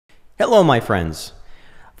Hello, my friends.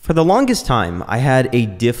 For the longest time, I had a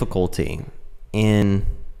difficulty in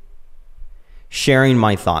sharing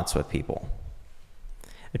my thoughts with people,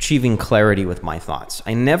 achieving clarity with my thoughts.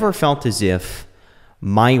 I never felt as if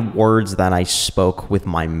my words that I spoke with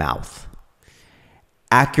my mouth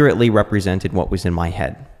accurately represented what was in my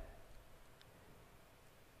head.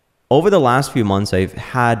 Over the last few months, I've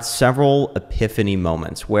had several epiphany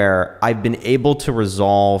moments where I've been able to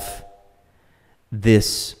resolve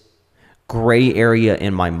this gray area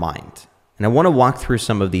in my mind. And I want to walk through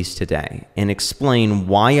some of these today and explain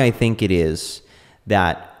why I think it is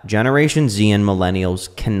that Generation Z and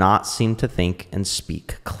Millennials cannot seem to think and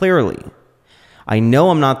speak clearly. I know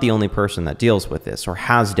I'm not the only person that deals with this or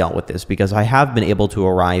has dealt with this, because I have been able to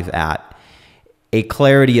arrive at a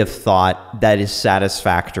clarity of thought that is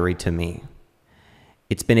satisfactory to me.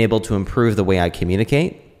 It's been able to improve the way I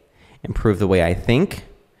communicate, improve the way I think,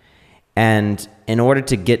 and in order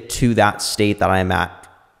to get to that state that I'm at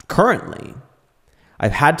currently,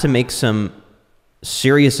 I've had to make some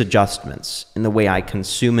serious adjustments in the way I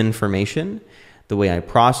consume information, the way I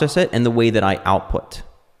process it, and the way that I output.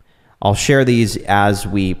 I'll share these as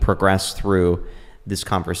we progress through this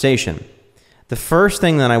conversation. The first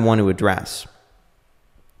thing that I want to address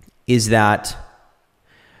is that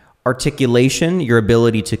articulation, your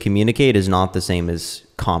ability to communicate, is not the same as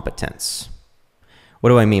competence. What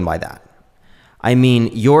do I mean by that? I mean,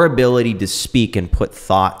 your ability to speak and put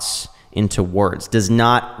thoughts into words does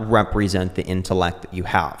not represent the intellect that you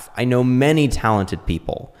have. I know many talented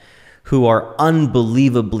people who are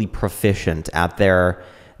unbelievably proficient at their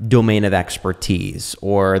domain of expertise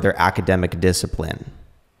or their academic discipline.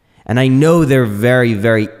 And I know they're very,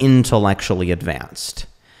 very intellectually advanced,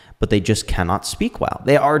 but they just cannot speak well.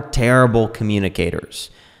 They are terrible communicators.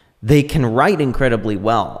 They can write incredibly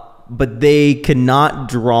well, but they cannot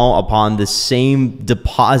draw upon the same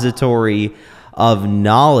depository of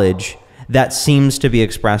knowledge that seems to be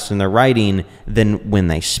expressed in their writing than when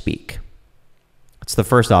they speak. That's the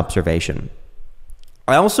first observation.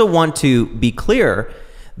 I also want to be clear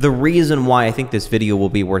the reason why I think this video will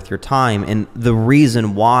be worth your time, and the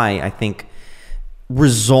reason why I think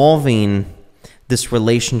resolving this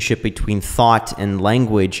relationship between thought and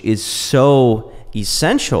language is so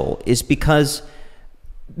essential, is because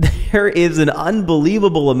there is an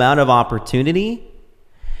unbelievable amount of opportunity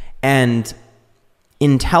and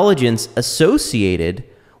intelligence associated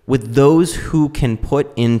with those who can put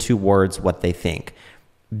into words what they think.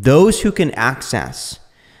 Those who can access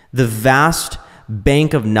the vast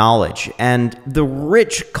bank of knowledge and the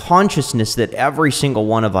rich consciousness that every single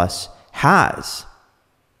one of us has.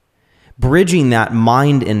 Bridging that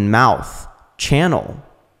mind and mouth channel,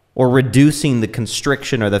 or reducing the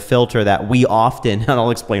constriction or the filter that we often, and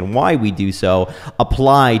I'll explain why we do so,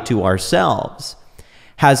 apply to ourselves,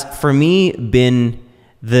 has for me been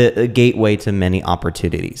the gateway to many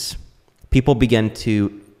opportunities. People began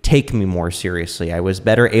to take me more seriously. I was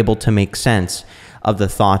better able to make sense of the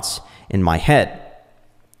thoughts in my head.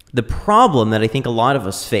 The problem that I think a lot of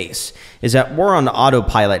us face is that we're on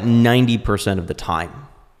autopilot 90% of the time.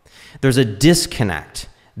 There's a disconnect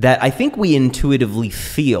that I think we intuitively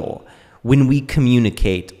feel when we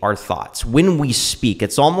communicate our thoughts, when we speak.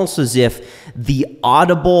 It's almost as if the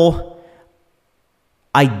audible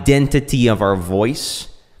identity of our voice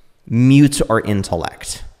mutes our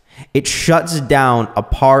intellect. It shuts down a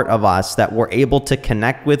part of us that we're able to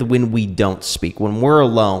connect with when we don't speak, when we're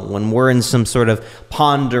alone, when we're in some sort of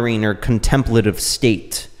pondering or contemplative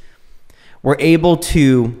state. We're able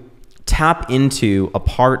to tap into a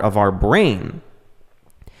part of our brain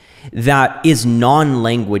that is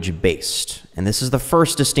non-language based. And this is the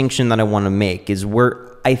first distinction that I want to make, is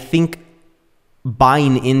we're, I think,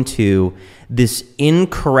 buying into this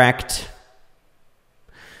incorrect,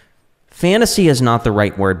 fantasy is not the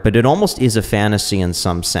right word, but it almost is a fantasy in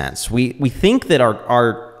some sense. We think that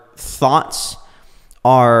our thoughts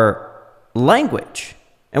are language.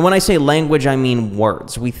 And when I say language, I mean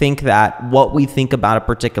words. We think that what we think about a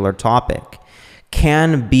particular topic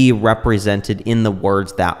can be represented in the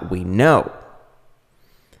words that we know.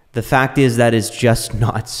 The fact is that is just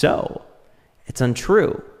not so. It's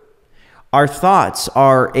untrue. Our thoughts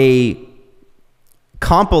are a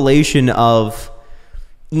compilation of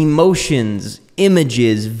emotions,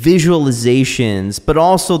 images, visualizations, but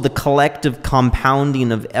also the collective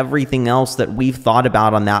compounding of everything else that we've thought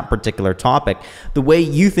about on that particular topic. The way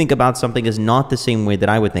you think about something is not the same way that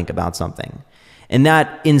I would think about something. And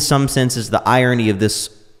that, in some sense, is the irony of this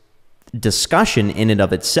discussion in and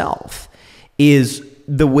of itself, is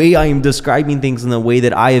the way I am describing things and the way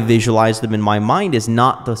that I have visualized them in my mind is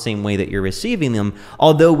not the same way that you're receiving them.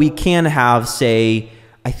 Although we can have, say,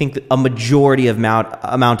 I think, a majority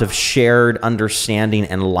amount of shared understanding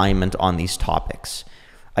and alignment on these topics.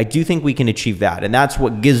 I do think we can achieve that, and that's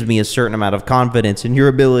what gives me a certain amount of confidence in your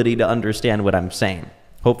ability to understand what I'm saying.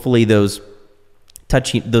 Hopefully those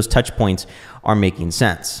touch points are making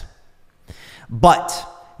sense. But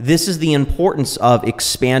this is the importance of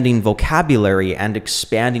expanding vocabulary and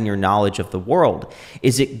expanding your knowledge of the world,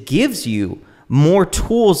 is it gives you more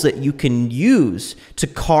tools that you can use to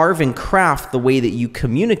carve and craft the way that you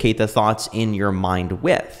communicate the thoughts in your mind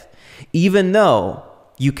with. Even though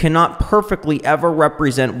you cannot perfectly ever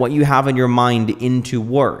represent what you have in your mind into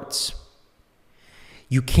words,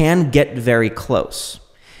 you can get very close.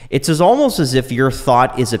 It's almost as if your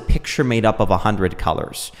thought is a picture made up of 100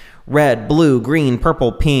 colors. Red, blue, green,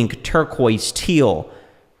 purple, pink, turquoise, teal,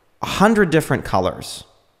 100 different colors.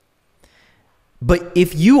 But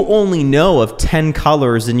if you only know of 10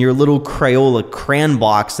 colors in your little Crayola crayon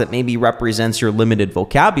box that maybe represents your limited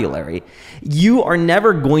vocabulary, you are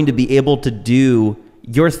never going to be able to do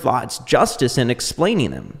your thoughts justice in explaining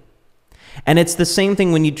them. And it's the same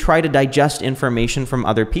thing when you try to digest information from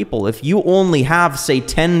other people. If you only have, say,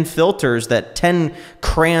 10 filters, 10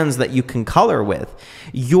 crayons that you can color with,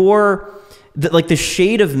 the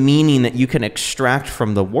shade of meaning that you can extract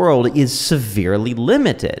from the world is severely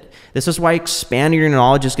limited. This is why expanding your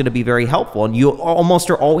knowledge is going to be very helpful. And you almost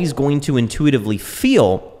are always going to intuitively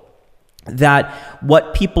feel that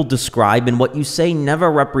what people describe and what you say never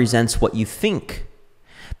represents what you think,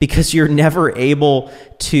 because you're never able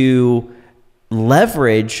to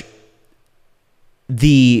leverage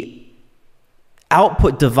the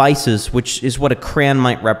output devices, which is what a crayon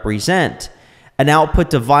might represent, an output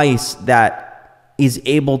device that is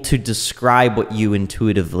able to describe what you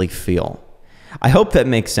intuitively feel. I hope that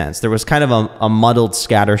makes sense. There was kind of a muddled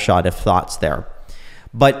scattershot of thoughts there.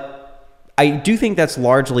 But I do think that's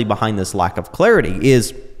largely behind this lack of clarity,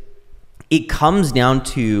 is it comes down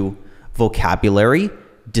to vocabulary,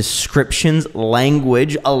 descriptions,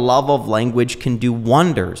 language. A love of language can do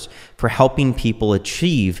wonders for helping people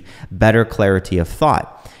achieve better clarity of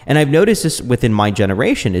thought. And I've noticed this within my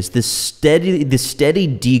generation, is this steady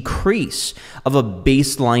decrease of a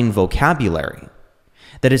baseline vocabulary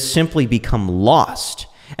that has simply become lost.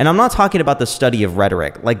 And I'm not talking about the study of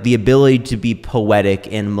rhetoric, like the ability to be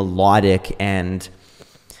poetic and melodic and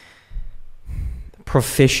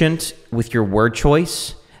proficient with your word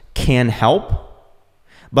choice can help.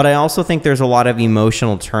 But I also think there's a lot of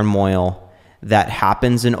emotional turmoil that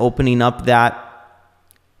happens in opening up that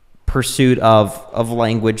pursuit of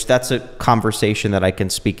language. That's a conversation that I can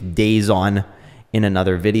speak days on in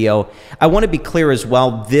another video. I want to be clear as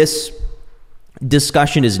well, this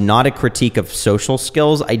discussion is not a critique of social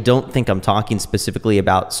skills. I don't think I'm talking specifically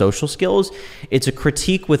about social skills. It's a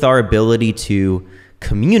critique with our ability to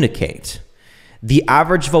communicate. The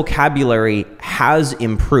average vocabulary has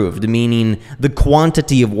improved, meaning the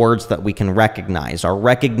quantity of words that we can recognize, our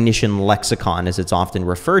recognition lexicon, as it's often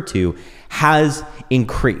referred to, has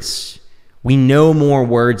increased. We know more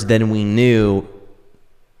words than we knew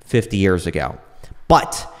 50 years ago.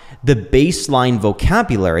 But the baseline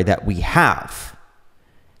vocabulary that we have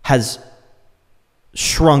has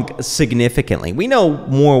shrunk significantly. We know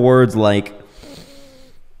more words like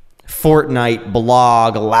Fortnite,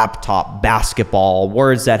 blog, laptop, basketball,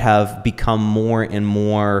 words that have become more and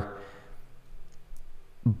more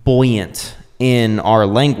buoyant in our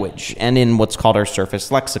language and in what's called our surface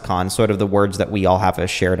lexicon, sort of the words that we all have a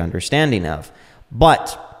shared understanding of.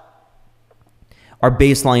 But our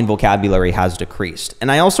baseline vocabulary has decreased.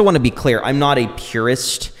 And I also want to be clear, I'm not a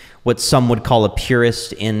purist, what some would call a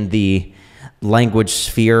purist in the language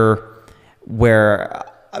sphere, where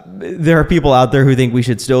there are people out there who think we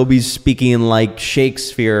should still be speaking like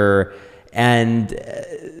Shakespeare and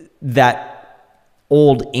that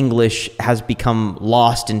old English has become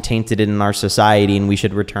lost and tainted in our society and we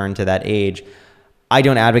should return to that age. I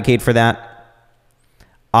don't advocate for that.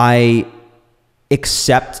 I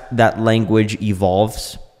accept that language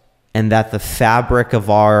evolves and that the fabric of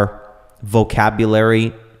our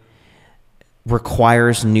vocabulary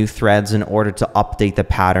requires new threads in order to update the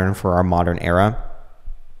pattern for our modern era.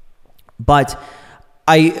 But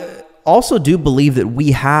I also do believe that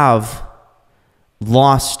we have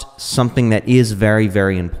lost something that is very,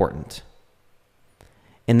 very important.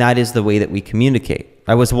 And that is the way that we communicate.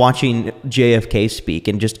 I was watching JFK speak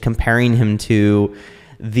and just comparing him to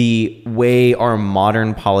the way our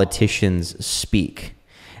modern politicians speak.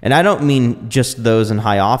 And I don't mean just those in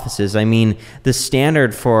high offices. I mean the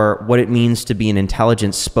standard for what it means to be an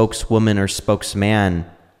intelligent spokeswoman or spokesman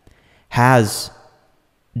has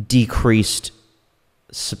decreased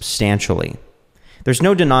substantially. There's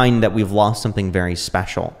no denying that we've lost something very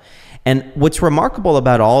special. And what's remarkable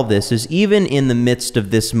about all of this is even in the midst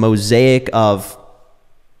of this mosaic of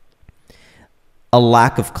a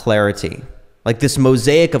lack of clarity, like this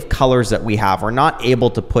mosaic of colors that we have, we're not able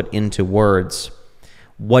to put into words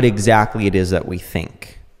what exactly it is that we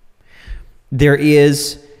think. There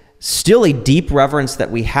is still a deep reverence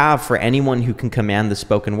that we have for anyone who can command the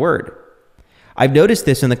spoken word. I've noticed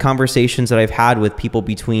this in the conversations that I've had with people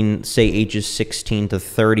between, say, ages 16 to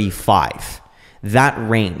 35, that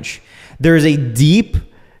range. There's a deep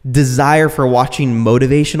desire for watching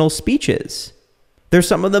motivational speeches. There's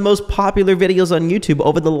some of the most popular videos on YouTube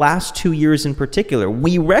over the last 2 years in particular.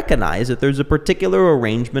 We recognize that there's a particular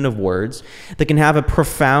arrangement of words that can have a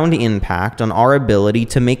profound impact on our ability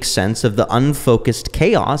to make sense of the unfocused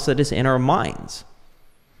chaos that is in our minds.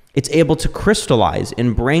 It's able to crystallize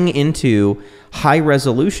and bring into high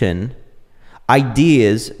resolution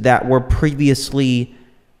ideas that were previously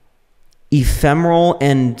ephemeral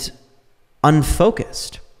and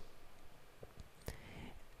unfocused.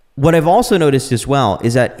 What I've also noticed as well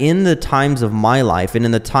is that in the times of my life and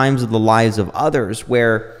in the times of the lives of others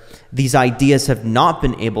where these ideas have not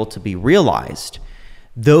been able to be realized,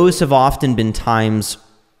 those have often been times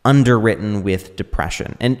underwritten with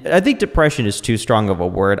depression. And I think depression is too strong of a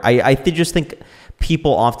word. I just think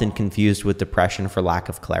people often confused with depression for lack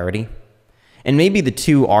of clarity. And maybe the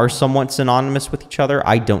two are somewhat synonymous with each other.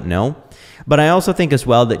 I don't know. But I also think as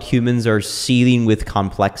well that humans are seething with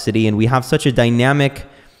complexity, and we have such a dynamic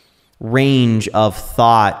range of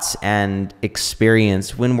thoughts and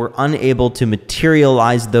experience when we're unable to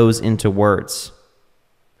materialize those into words.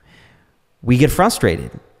 We get frustrated.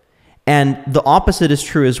 And the opposite is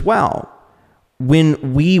true as well.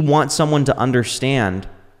 When we want someone to understand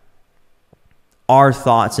our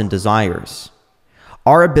thoughts and desires,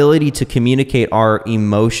 our ability to communicate our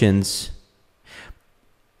emotions,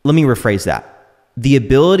 let me rephrase that. The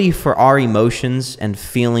ability for our emotions and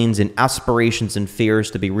feelings and aspirations and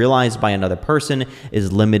fears to be realized by another person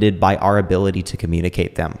is limited by our ability to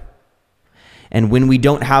communicate them. And when we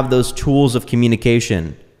don't have those tools of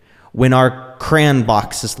communication, when our crayon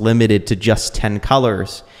box is limited to just 10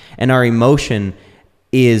 colors and our emotion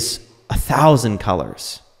is 1,000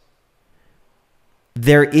 colors,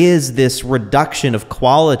 there is this reduction of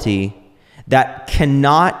quality that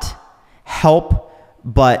cannot help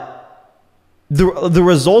but the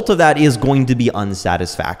result of that is going to be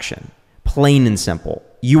unsatisfaction, plain and simple.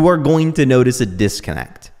 You are going to notice a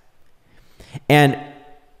disconnect. And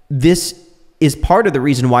this is part of the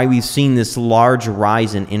reason why we've seen this large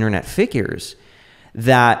rise in internet figures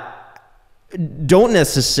that don't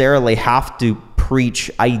necessarily have to preach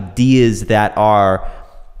ideas that are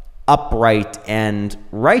upright and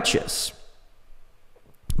righteous.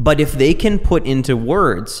 But if they can put into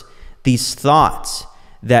words these thoughts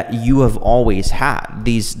that you have always had,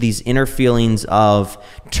 these inner feelings of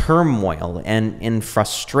turmoil and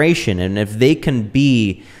frustration, and if they can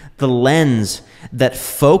be the lens that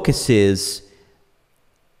focuses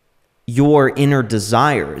your inner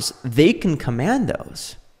desires, they can command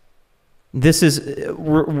those. This is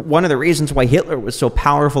one of the reasons why Hitler was so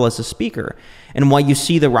powerful as a speaker, and why you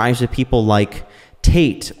see the rise of people like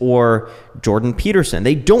Tate or Jordan Peterson.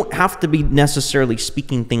 They don't have to be necessarily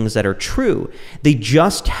speaking things that are true. They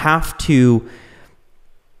just have to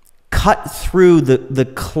cut through the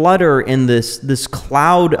clutter in this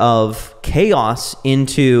cloud of chaos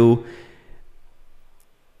into,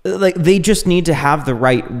 like, they just need to have the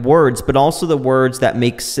right words, but also the words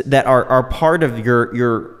that are part of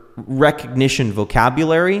your recognition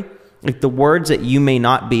vocabulary. Like the words that you may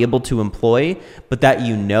not be able to employ, but that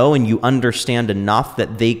you know and you understand enough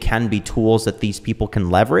that they can be tools that these people can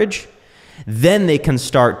leverage. Then they can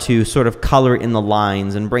start to sort of color in the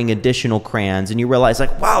lines and bring additional crayons, and you realize,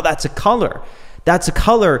 like, wow, that's a color. That's a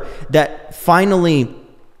color that finally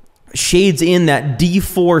shades in that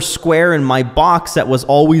D4 square in my box that was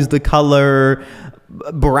always the color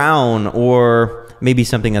brown, or maybe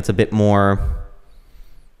something that's a bit more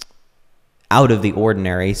out of the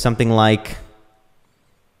ordinary, something like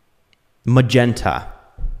magenta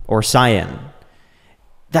or cyan.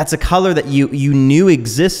 That's a color that you knew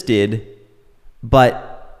existed,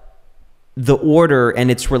 but the order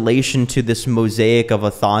and its relation to this mosaic of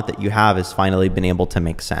a thought that you have has finally been able to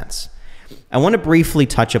make sense. I want to briefly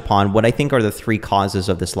touch upon what I think are the three causes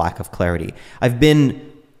of this lack of clarity. I've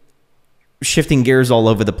been shifting gears all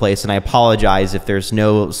over the place, and I apologize if there's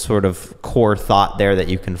no sort of core thought there that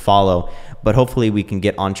you can follow, but hopefully we can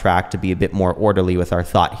get on track to be a bit more orderly with our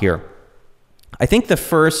thought here. I think the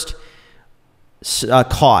first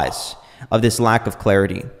cause of this lack of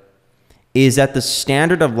clarity is that the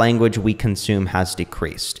standard of language we consume has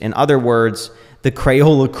decreased. In other words, the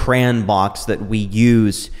Crayola crayon box that we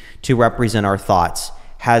use to represent our thoughts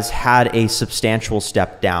has had a substantial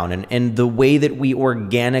step down. And the way that we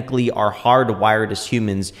organically are hardwired as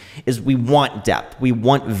humans is we want depth, we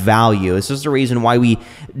want value. This is the reason why we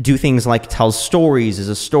do things like tell stories, as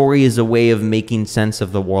a story is a way of making sense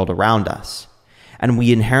of the world around us. And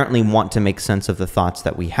we inherently want to make sense of the thoughts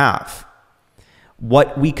that we have.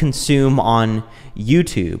 What we consume on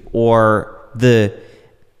YouTube or the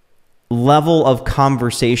level of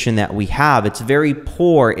conversation that we have, it's very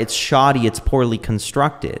poor, it's shoddy, it's poorly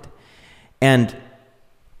constructed. And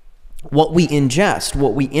what we ingest,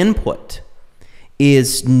 what we input,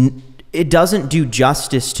 it doesn't do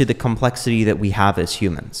justice to the complexity that we have as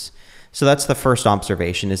humans. So that's the first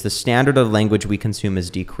observation, is the standard of language we consume is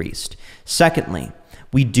decreased. Secondly,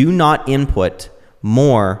 we do not input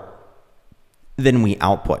more than we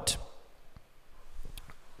output.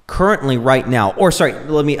 Currently, right now, or sorry,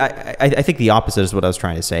 I think the opposite is what I was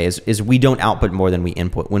trying to say, is we don't output more than we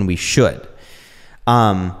input when we should.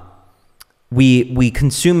 We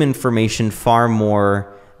consume information far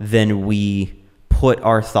more than we put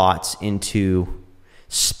our thoughts into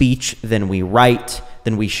speech, than we write,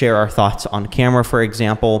 than we share our thoughts on camera, for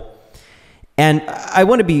example. And I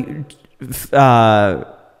want to be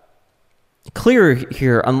clear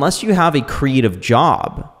here, unless you have a creative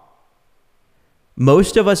job,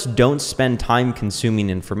 most of us don't spend time consuming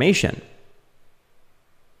information.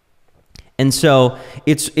 And so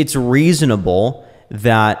it's reasonable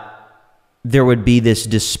that there would be this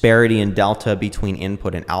disparity in delta between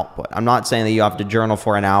input and output. I'm not saying that you have to journal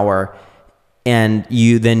for an hour and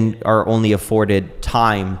you then are only afforded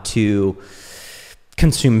time to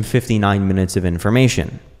consume 59 minutes of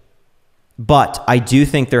information. But I do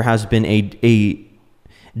think there has been a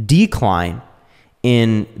decline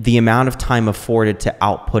in the amount of time afforded to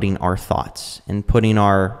outputting our thoughts and putting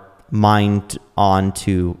our mind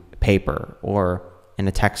onto paper or in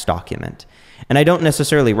a text document. And I don't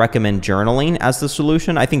necessarily recommend journaling as the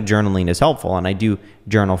solution. I think journaling is helpful, and I do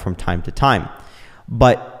journal from time to time.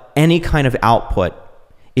 But any kind of output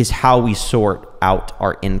is how we sort out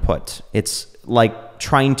our input. It's like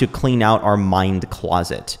trying to clean out our mind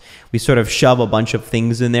closet. We sort of shove a bunch of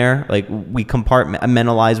things in there, like we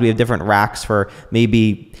compartmentalize. We have different racks for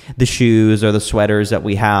maybe the shoes or the sweaters that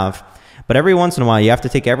we have. But every once in a while, you have to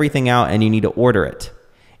take everything out and you need to order it.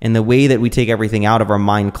 And the way that we take everything out of our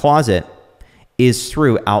mind closet is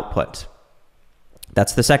through output.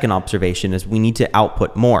 That's the second observation, is we need to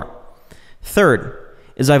output more. Third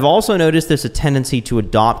is I've also noticed there's a tendency to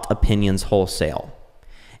adopt opinions wholesale.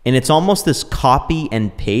 And it's almost this copy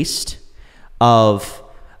and paste of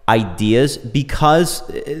ideas, because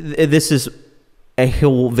this is a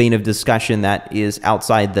whole vein of discussion that is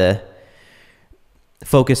outside the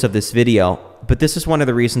focus of this video. But this is one of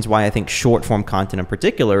the reasons why I think short form content in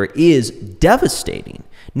particular is devastating,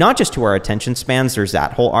 not just to our attention spans, there's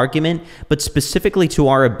that whole argument, but specifically to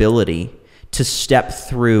our ability to step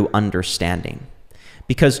through understanding.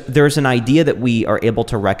 Because there's an idea that we are able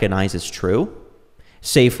to recognize as true.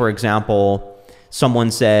 Say, for example, someone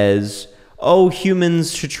says, oh,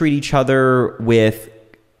 humans should treat each other with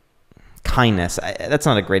kindness. That's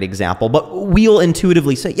not a great example, but we'll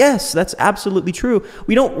intuitively say, yes, that's absolutely true.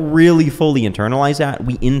 We don't really fully internalize that.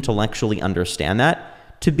 We intellectually understand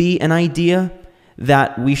that to be an idea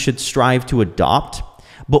that we should strive to adopt,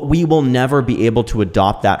 but we will never be able to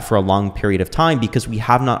adopt that for a long period of time because we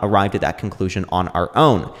have not arrived at that conclusion on our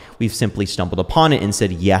own. We've simply stumbled upon it and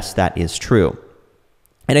said, yes, that is true.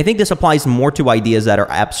 And I think this applies more to ideas that are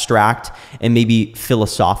abstract and maybe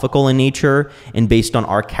philosophical in nature and based on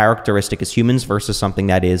our characteristic as humans versus something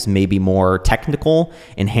that is maybe more technical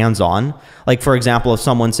and hands-on. Like, for example, if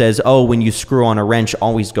someone says, oh, when you screw on a wrench,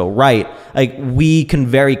 always go right, like we can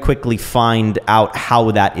very quickly find out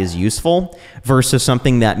how that is useful versus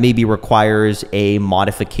something that maybe requires a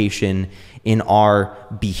modification in our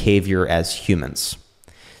behavior as humans.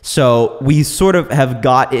 So we sort of have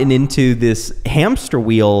gotten into this hamster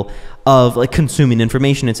wheel of like consuming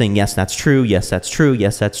information and saying, yes, that's true. Yes, that's true.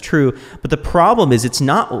 Yes, that's true. But the problem is it's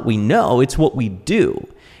not what we know, it's what we do.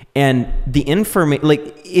 And the information,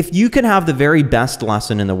 like if you can have the very best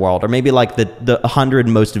lesson in the world, or maybe like the 100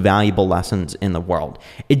 most valuable lessons in the world,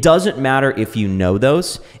 it doesn't matter if you know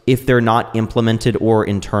those, if they're not implemented or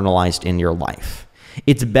internalized in your life.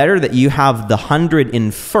 It's better that you have the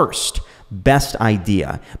 101st best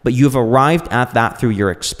idea, but you've arrived at that through your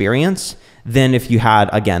experience than if you had,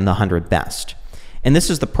 again, the 100 best. And this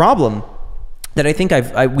is the problem that I think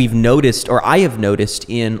we've noticed, or I have noticed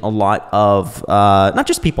in a lot of, not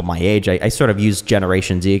just people my age. I sort of use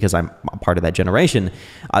Generation Z because I'm a part of that generation,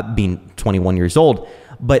 being 21 years old,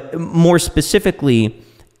 but more specifically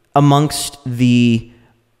amongst the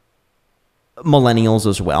millennials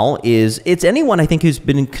as well, it's anyone I think who's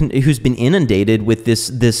been inundated with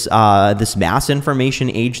this mass information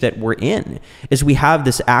age that we're in. Is we have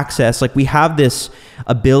this access, like we have this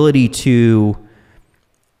ability to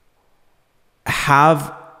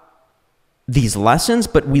have these lessons,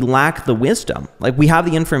 but we lack the wisdom. Like we have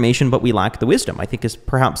the information, but we lack the wisdom, I think is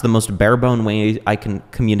perhaps the most bare bone way I can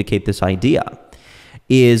communicate this idea.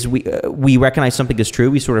 Is we recognize something is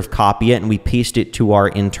true, we sort of copy it and we paste it to our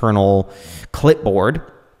internal clipboard.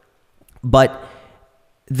 But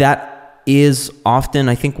that is often,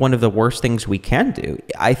 I think, one of the worst things we can do.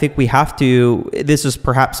 I think we have to, this is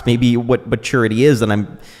perhaps maybe what maturity is, and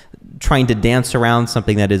I'm trying to dance around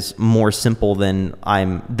something that is more simple than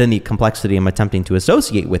the complexity I'm attempting to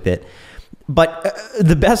associate with it. But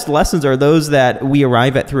the best lessons are those that we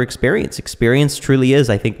arrive at through experience. Experience truly is,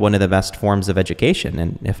 I think, one of the best forms of education.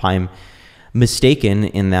 And if I'm mistaken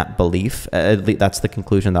in that belief, that's the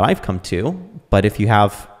conclusion that I've come to. But if you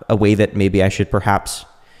have a way that maybe I should perhaps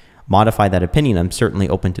modify that opinion, I'm certainly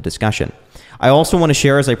open to discussion. I also want to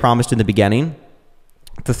share, as I promised in the beginning,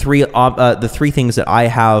 the three things that I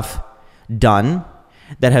have done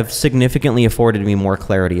that have significantly afforded me more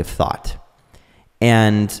clarity of thought.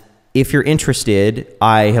 And if you're interested,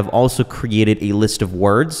 I have also created a list of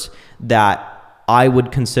words that I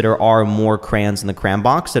would consider are more crayons in the crayon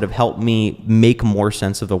box that have helped me make more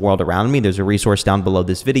sense of the world around me. There's a resource down below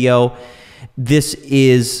this video. This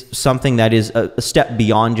is something that is a step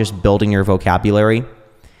beyond just building your vocabulary.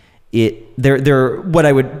 They're what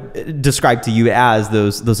I would describe to you as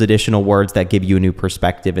those additional words that give you a new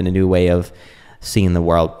perspective and a new way of seeing the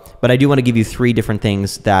world. But I do want to give you three different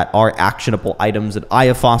things that are actionable items that I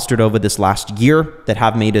have fostered over this last year that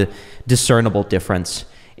have made a discernible difference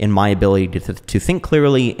in my ability to think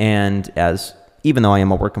clearly and, as even though I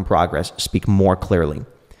am a work in progress, speak more clearly.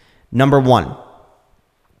 Number one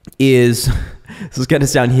is, this is going to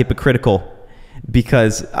sound hypocritical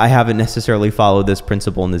because I haven't necessarily followed this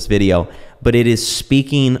principle in this video, but it is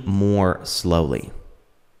speaking more slowly.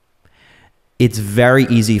 It's very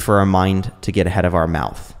easy for our mind to get ahead of our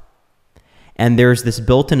mouth. And there's this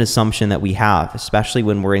built-in assumption that we have, especially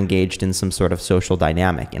when we're engaged in some sort of social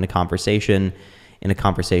dynamic, in a conversation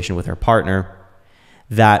with our partner,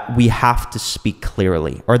 that we have to speak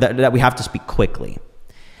clearly, or that we have to speak quickly.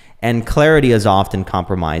 And clarity is often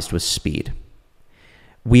compromised with speed.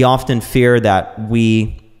 We often fear that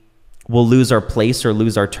we will lose our place or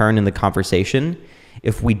lose our turn in the conversation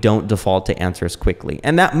if we don't default to answers quickly.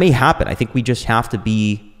 And that may happen. I think we just have to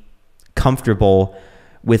be comfortable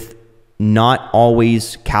with not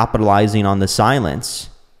always capitalizing on the silence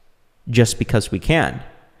just because we can.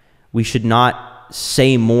 We should not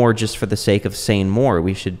say more just for the sake of saying more.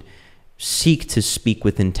 We should seek to speak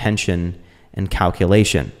with intention and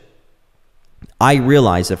calculation. I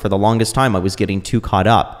realized that for the longest time I was getting too caught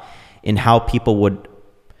up in how people would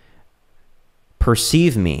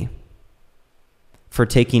perceive me for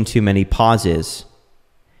taking too many pauses,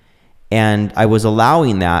 and I was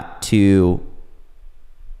allowing that to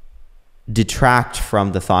detract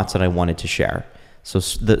from the thoughts that I wanted to share. So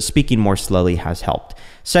the speaking more slowly has helped.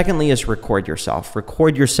 Secondly is record yourself.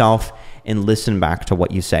 Record yourself and listen back to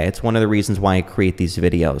what you say. It's one of the reasons why I create these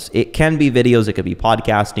videos. It can be videos, it could be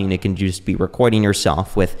podcasting, it can just be recording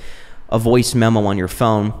yourself with a voice memo on your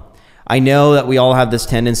phone. I know that we all have this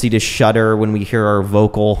tendency to shudder when we hear our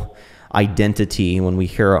vocal identity, when we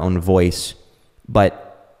hear our own voice,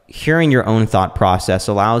 but hearing your own thought process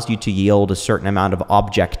allows you to yield a certain amount of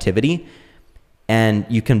objectivity, and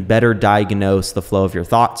you can better diagnose the flow of your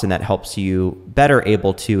thoughts, and that helps you better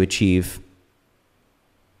able to achieve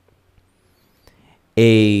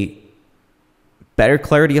a better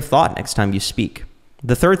clarity of thought next time you speak.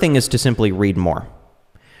 The third thing is to simply read more.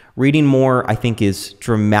 Reading more, I think, is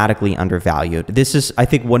dramatically undervalued. This is, I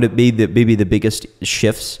think, one of maybe the biggest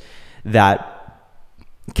shifts that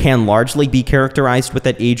can largely be characterized with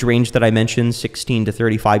that age range that I mentioned, 16 to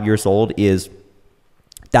 35 years old, is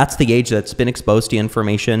that's the age that's been exposed to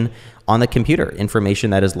information on the computer,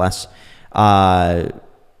 information that is less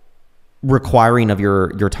requiring of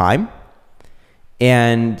your time.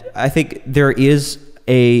 And I think there is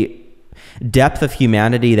a depth of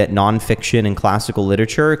humanity that nonfiction and classical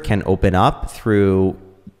literature can open up through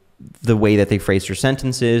the way that they phrase their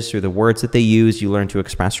sentences, through the words that they use. You learn to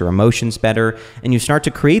express your emotions better, and you start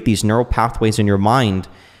to create these neural pathways in your mind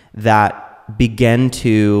that begin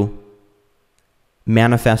to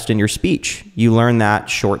manifest in your speech. You learn that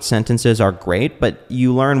short sentences are great, but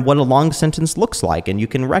you learn what a long sentence looks like, and you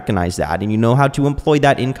can recognize that, and you know how to employ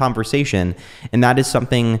that in conversation. And that is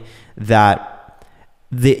something that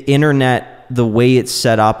the internet, the way it's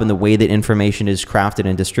set up and the way that information is crafted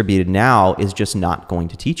and distributed now, is just not going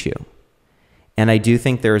to teach you. And I do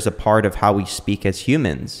think there is a part of how we speak as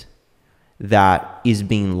humans that is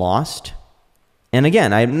being lost. And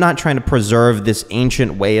again, I'm not trying to preserve this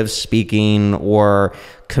ancient way of speaking or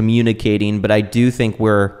communicating, but I do think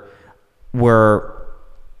the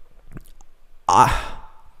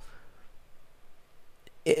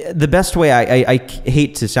best way, I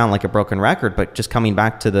hate to sound like a broken record, but just coming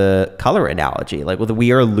back to the color analogy, like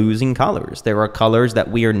we are losing colors. There are colors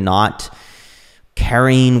that we are not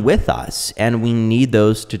carrying with us, and we need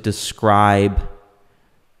those to describe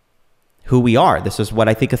who we are. This is what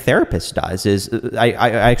I think a therapist does. I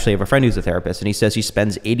actually have a friend who's a therapist, and he says he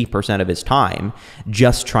spends 80% of his time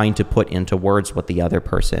just trying to put into words what the other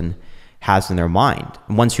person has in their mind.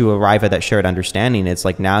 And once you arrive at that shared understanding, it's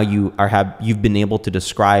like now you've been able to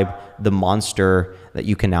describe the monster that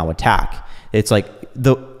you can now attack. It's like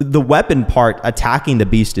the weapon part, attacking the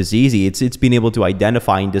beast, is easy. It's being able to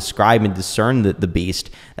identify and describe and discern the beast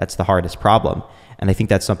that's the hardest problem. And I think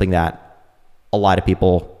that's something that a lot of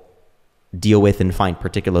people deal with and find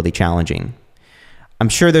particularly challenging. I'm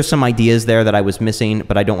sure there's some ideas there that I was missing,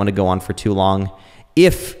 but I don't want to go on for too long.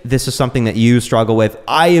 If this is something that you struggle with,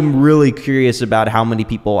 I am really curious about how many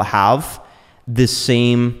people have this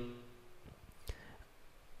same.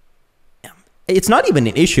 It's not even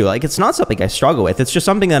an issue. Like, it's not something I struggle with. It's just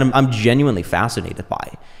something that I'm genuinely fascinated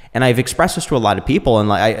by. And I've expressed this to a lot of people, and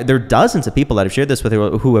there are dozens of people that I've shared this with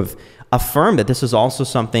who have affirmed that this is also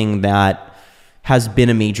something that has been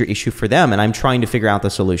a major issue for them, and I'm trying to figure out the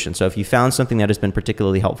solution. So if you found something that has been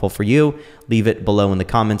particularly helpful for you, leave it below in the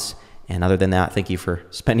comments. And other than that, thank you for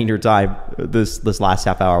spending your time this last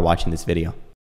half hour watching this video.